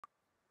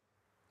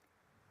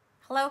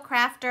Hello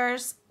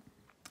crafters,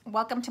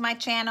 welcome to my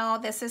channel.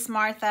 This is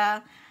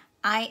Martha.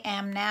 I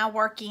am now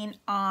working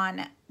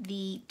on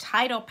the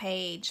title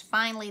page,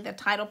 finally the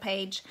title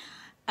page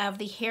of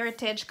the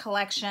Heritage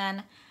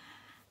Collection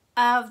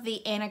of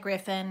the Anna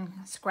Griffin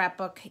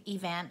scrapbook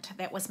event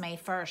that was May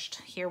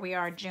 1st. Here we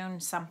are,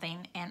 June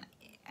something, and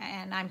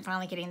I'm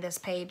finally getting this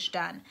page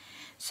done.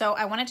 So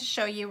I wanted to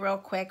show you real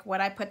quick what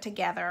I put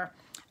together.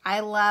 I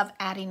love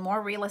adding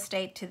more real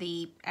estate to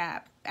the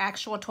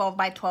actual 12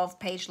 by 12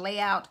 page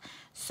layout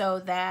so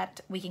that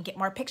we can get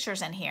more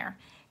pictures in here.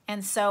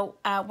 And so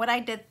what I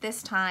did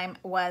this time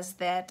was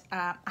that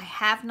I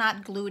have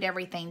not glued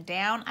everything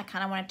down. I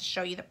kind of wanted to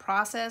show you the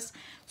process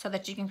so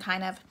that you can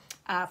kind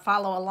of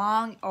follow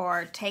along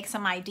or take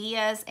some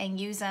ideas and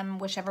use them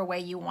whichever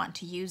way you want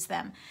to use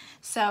them.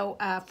 So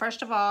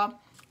first of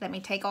all, let me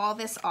take all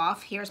this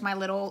off. Here's my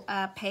little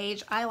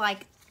page. I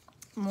like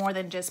more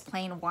than just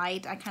plain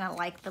white. I kind of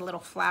like the little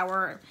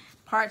flower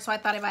part, so I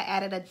thought if I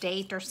added a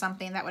date or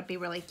something that would be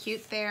really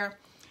cute there.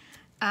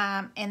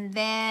 And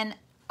then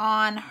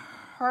on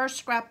her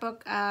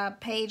scrapbook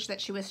page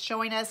that she was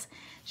showing us,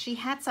 she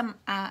had some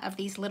of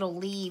these little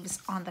leaves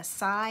on the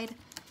side.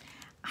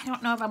 I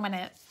don't know if I'm going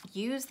to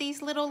use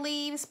these little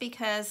leaves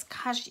because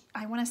gosh,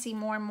 I want to see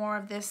more and more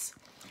of this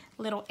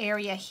little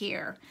area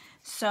here.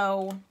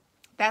 So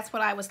that's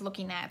what I was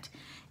looking at.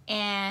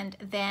 And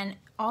then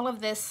all of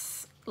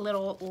this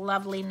little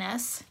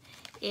loveliness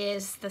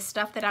is the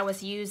stuff that I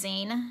was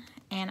using,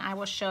 and I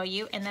will show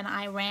you. And then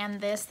I ran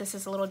this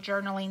is a little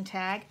journaling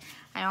tag.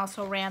 I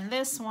also ran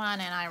this one,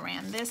 and I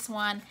ran this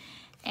one.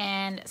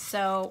 And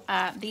so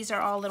these are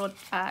all little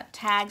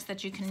tags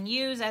that you can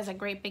use as a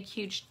great big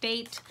huge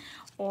date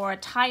or a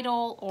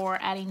title, or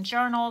adding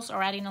journals,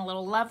 or adding a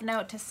little love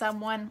note to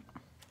someone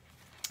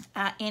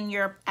in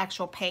your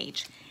actual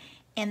page.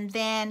 And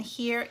then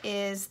here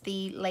is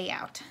the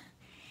layout.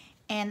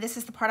 And this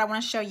is the part I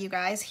want to show you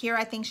guys. Here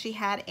I think she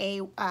had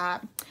a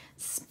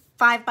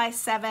 5 by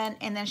 7,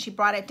 and then she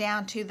brought it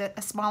down to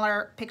a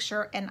smaller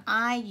picture, and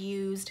I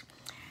used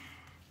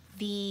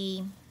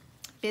the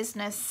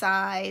business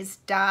size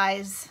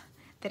dies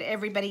that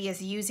everybody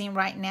is using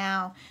right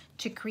now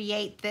to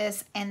create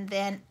this, and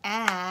then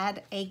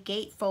add a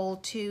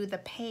gatefold to the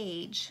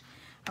page.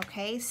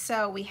 Okay,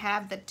 so we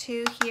have the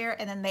two here,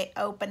 and then they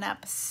open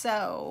up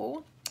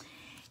so.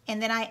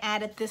 And then I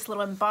added this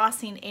little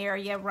embossing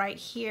area right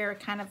here,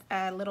 kind of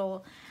a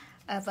little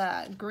of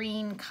a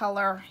green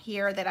color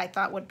here that I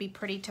thought would be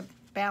pretty to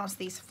bounce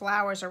these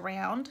flowers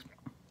around.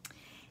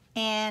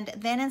 And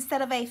then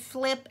instead of a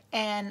flip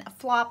and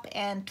flop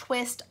and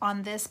twist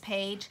on this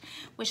page,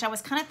 which I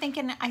was kind of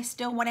thinking I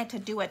still wanted to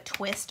do a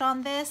twist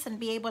on this and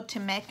be able to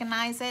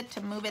mechanize it,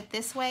 to move it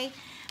this way.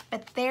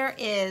 But there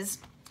is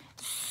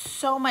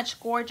so much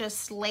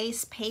gorgeous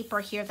lace paper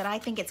here that I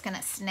think it's going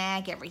to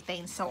snag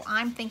everything. So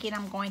I'm thinking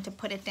I'm going to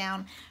put it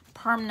down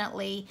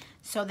permanently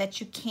so that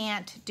you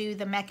can't do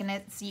the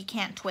mechanism, you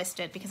can't twist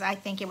it, because I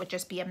think it would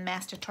just be a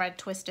mess to try to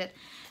twist it.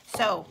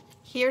 So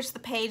here's the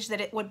page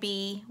that it would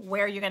be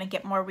where you're going to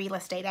get more real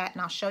estate at,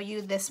 and I'll show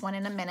you this one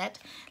in a minute.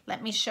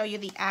 Let me show you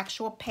the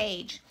actual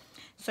page.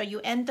 So you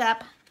end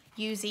up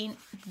using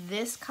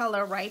this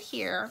color right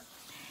here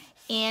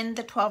in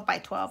the 12 by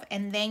 12,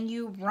 and then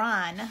you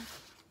run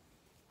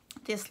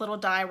this little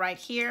die right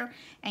here,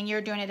 and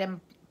you're doing it in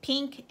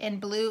pink,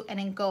 in blue, and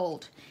in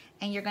gold,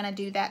 and you're going to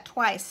do that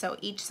twice, so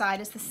each side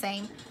is the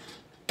same.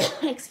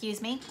 Excuse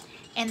me.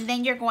 And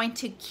then you're going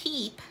to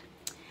keep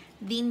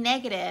the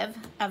negative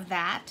of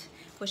that,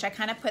 which I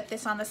kind of put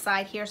this on the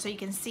side here so you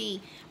can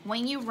see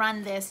when you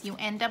run this, you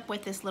end up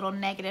with this little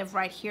negative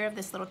right here of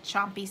this little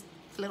chompy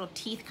little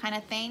teeth kind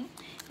of thing,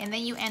 and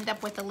then you end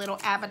up with a little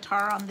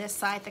avatar on this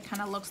side that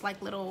kind of looks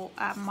like little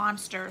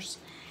monsters.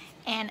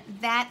 And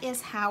that is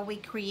how we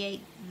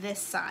create this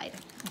side,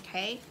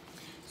 okay?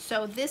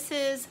 So this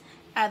is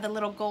the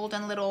little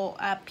golden little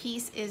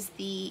piece, is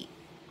the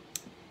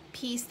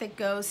piece that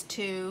goes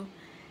to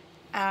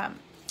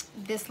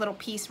this little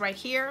piece right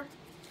here.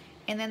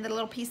 And then the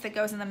little piece that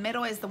goes in the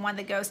middle is the one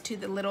that goes to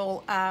the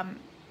little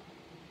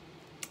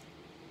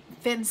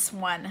fence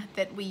one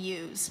that we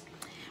use.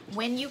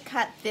 When you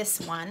cut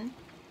this one,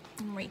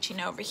 I'm reaching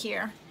over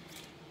here,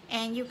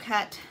 and you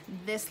cut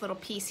this little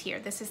piece here,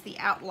 this is the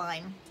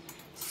outline.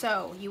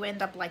 So you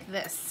end up like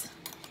this.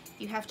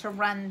 You have to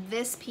run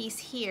this piece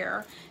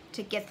here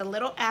to get the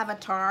little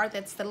avatar,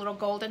 that's the little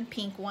golden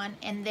pink one,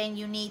 and then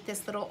you need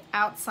this little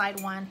outside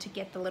one to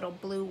get the little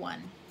blue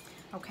one.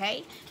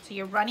 Okay, so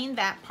you're running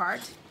that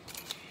part.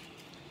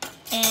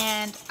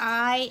 And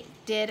I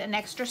did an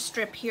extra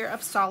strip here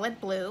of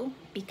solid blue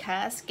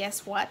because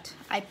guess what?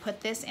 I put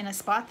this in a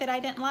spot that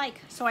I didn't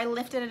like. So I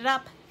lifted it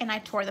up and I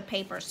tore the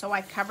paper. So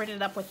I covered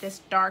it up with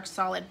this dark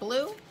solid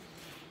blue.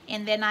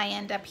 And then I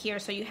end up here,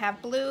 so you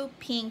have blue,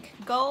 pink,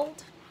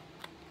 gold,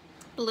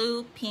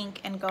 blue,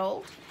 pink, and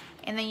gold.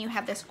 And then you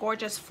have this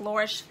gorgeous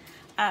flourish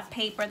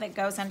paper that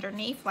goes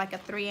underneath, like a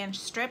 3-inch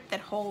strip that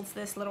holds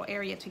this little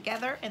area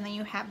together. And then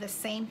you have the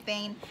same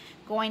thing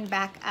going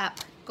back up,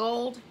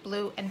 gold,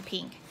 blue, and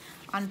pink.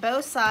 On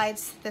both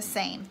sides, the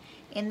same.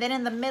 And then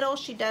in the middle,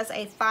 she does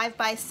a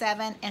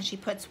 5x7 and she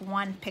puts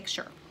one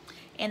picture.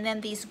 And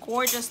then these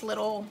gorgeous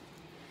little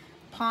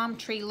palm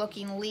tree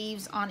looking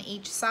leaves on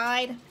each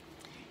side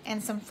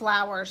and some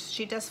flowers.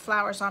 She does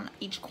flowers on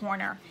each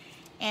corner.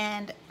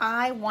 And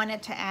I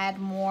wanted to add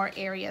more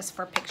areas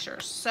for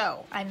pictures.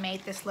 So I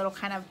made this little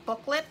kind of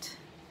booklet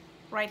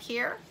right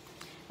here.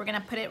 We're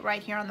gonna put it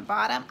right here on the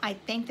bottom. I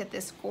think that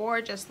this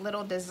gorgeous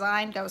little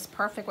design goes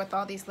perfect with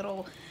all these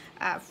little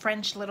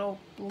French little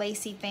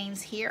lacy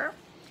things here.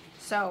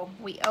 So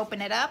we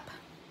open it up.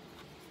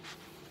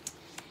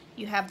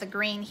 You have the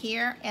green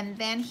here, and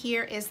then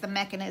here is the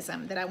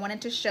mechanism that I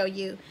wanted to show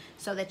you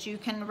so that you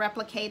can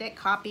replicate it,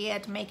 copy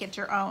it, make it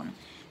your own.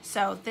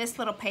 So this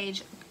little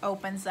page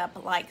opens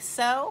up like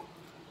so.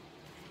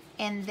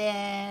 And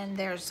then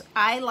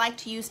I like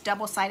to use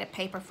double-sided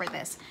paper for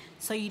this,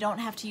 so you don't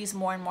have to use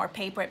more and more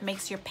paper. It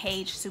makes your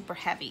page super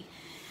heavy.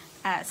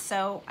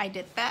 So I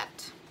did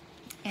that.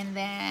 And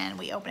then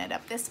we open it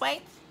up this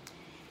way.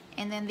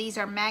 And then these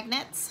are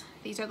magnets.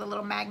 These are the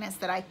little magnets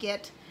that I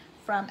get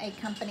from a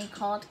company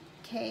called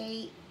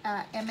K&J.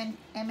 Let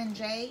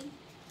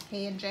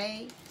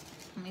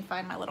me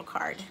find my little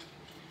card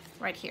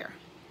right here.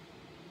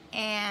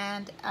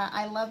 And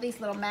I love these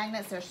little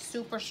magnets. They're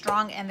super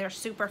strong and they're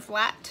super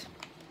flat.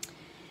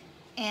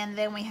 And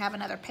then we have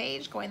another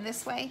page going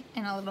this way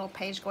and a little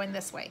page going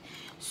this way.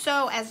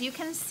 So as you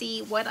can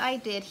see, what I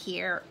did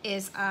here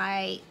is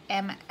I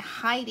am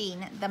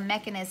hiding the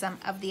mechanism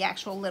of the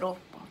actual little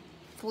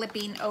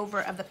flipping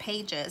over of the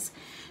pages.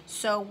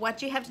 So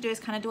what you have to do is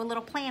kind of do a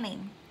little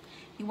planning.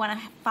 You want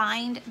to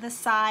find the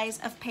size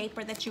of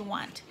paper that you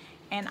want.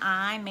 And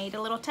I made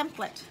a little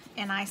template.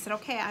 And I said,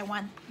 okay, I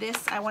want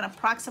this, I want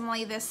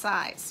approximately this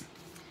size.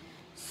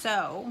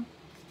 So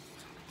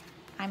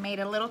I made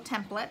a little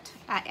template.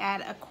 I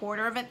add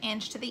 1/4 of an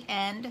inch to the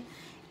end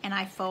and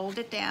I fold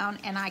it down,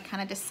 and I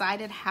kind of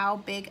decided how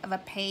big of a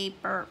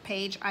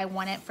page I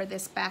wanted for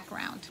this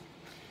background.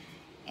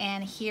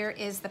 And here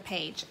is the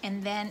page.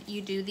 And then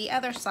you do the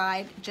other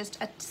side,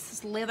 just a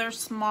slither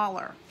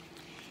smaller.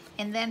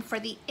 And then for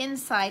the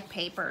inside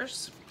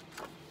papers,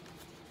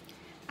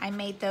 I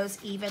made those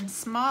even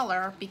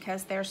smaller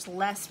because there's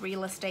less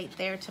real estate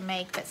there to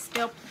make, but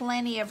still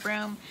plenty of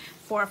room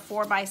for a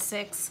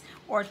 4x6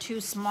 or 2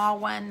 small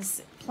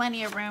ones,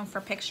 plenty of room for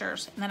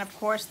pictures. And then of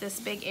course this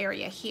big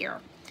area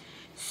here.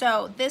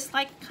 So this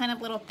like kind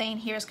of little thing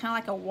here is kind of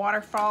like a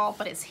waterfall,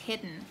 but it's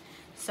hidden.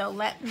 So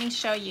let me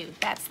show you.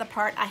 That's the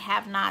part I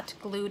have not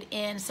glued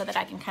in so that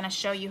I can kind of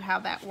show you how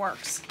that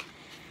works.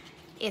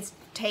 It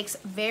takes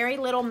very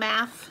little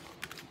math,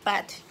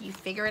 but you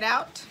figure it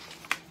out.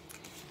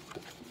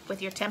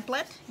 With your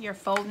template, you're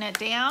folding it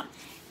down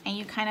and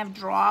you kind of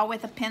draw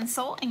with a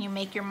pencil and you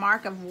make your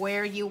mark of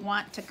where you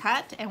want to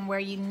cut and where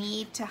you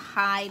need to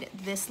hide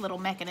this little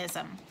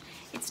mechanism.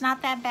 It's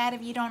not that bad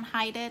if you don't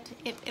hide it.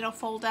 It'll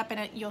fold up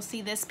and you'll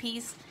see this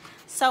piece.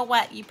 So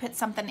what? You put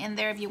something in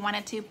there if you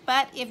wanted to,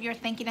 but if you're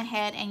thinking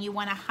ahead and you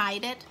want to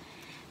hide it,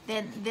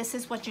 then this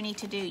is what you need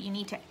to do. You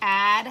need to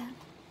add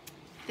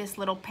this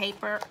little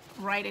paper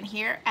right in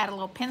here, add a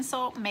little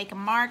pencil, make a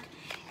mark,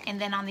 and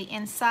then on the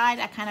inside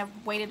I kind of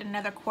waited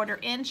another 1/4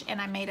 inch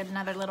and I made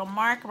another little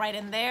mark right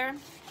in there.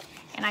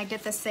 And I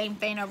did the same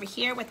thing over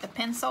here with the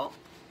pencil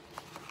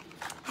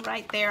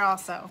right there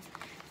also.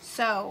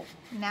 So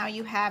now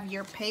you have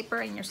your paper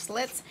and your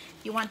slits.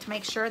 You want to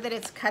make sure that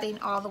it's cutting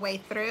all the way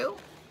through.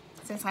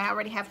 Since I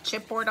already have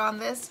chipboard on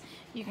this,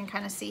 you can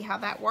kind of see how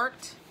that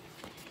worked.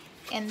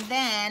 And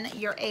then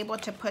you're able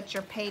to put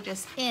your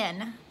pages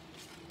in.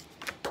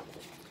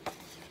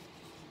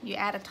 You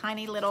add a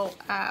tiny little,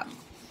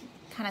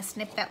 kind of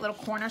snip that little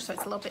corner so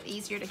it's a little bit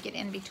easier to get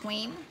in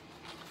between.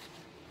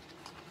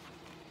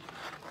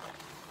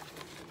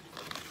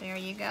 There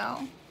you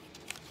go.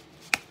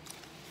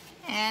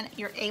 And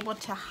you're able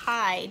to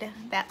hide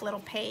that little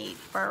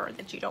paper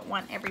that you don't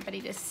want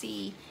everybody to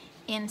see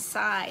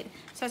inside.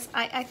 So it's,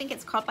 I think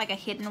it's called like a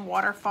hidden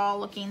waterfall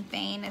looking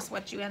thing is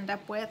what you end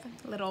up with.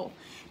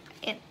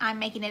 I'm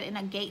making it in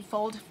a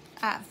gatefold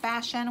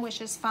fashion, which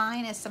is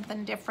fine. It's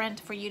something different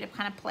for you to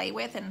kind of play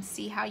with and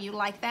see how you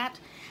like that.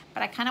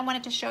 But I kind of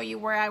wanted to show you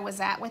where I was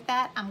at with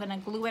that. I'm going to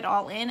glue it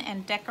all in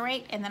and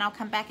decorate, and then I'll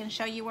come back and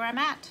show you where I'm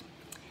at.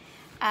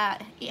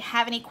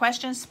 Have any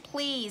questions,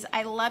 please?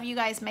 I love you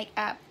guys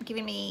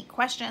giving me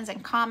questions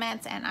and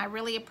comments, and I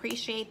really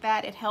appreciate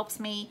that. It helps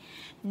me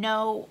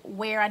know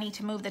where I need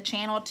to move the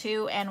channel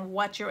to and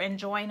what you're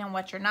enjoying and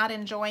what you're not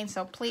enjoying.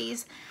 So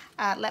please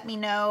let me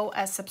know.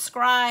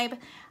 Subscribe,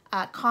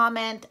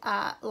 comment,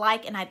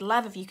 like, and I'd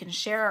love if you can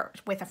share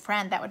with a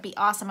friend. That would be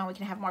awesome, and we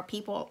can have more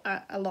people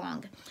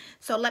along.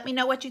 So let me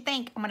know what you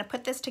think. I'm going to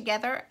put this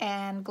together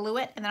and glue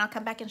it, and then I'll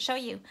come back and show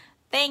you.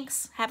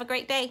 Thanks. Have a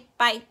great day.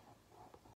 Bye.